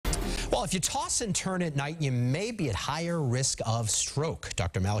Well, if you toss and turn at night, you may be at higher risk of stroke.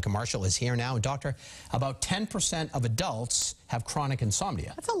 Dr. Mallika Marshall is here now. And doctor, about 10% of adults have chronic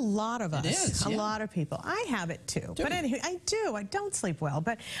insomnia. That's a lot of us. It is, yeah. A lot of people. I have it too. Do but you? anyway, I do. I don't sleep well.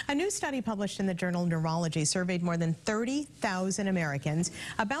 But a new study published in the journal Neurology surveyed more than 30,000 Americans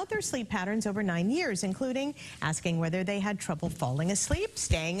about their sleep patterns over 9 years, including asking whether they had trouble falling asleep,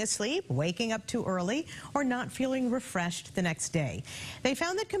 staying asleep, waking up too early, or not feeling refreshed the next day. They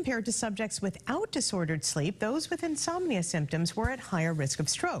found that compared to subjects without disordered sleep, those with insomnia symptoms were at higher risk of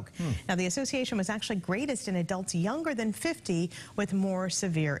stroke. Now, the association was actually greatest in adults younger than 50 with more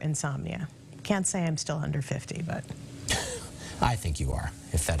severe insomnia. Can't say I'm still under 50, but I think you are,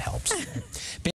 if that helps.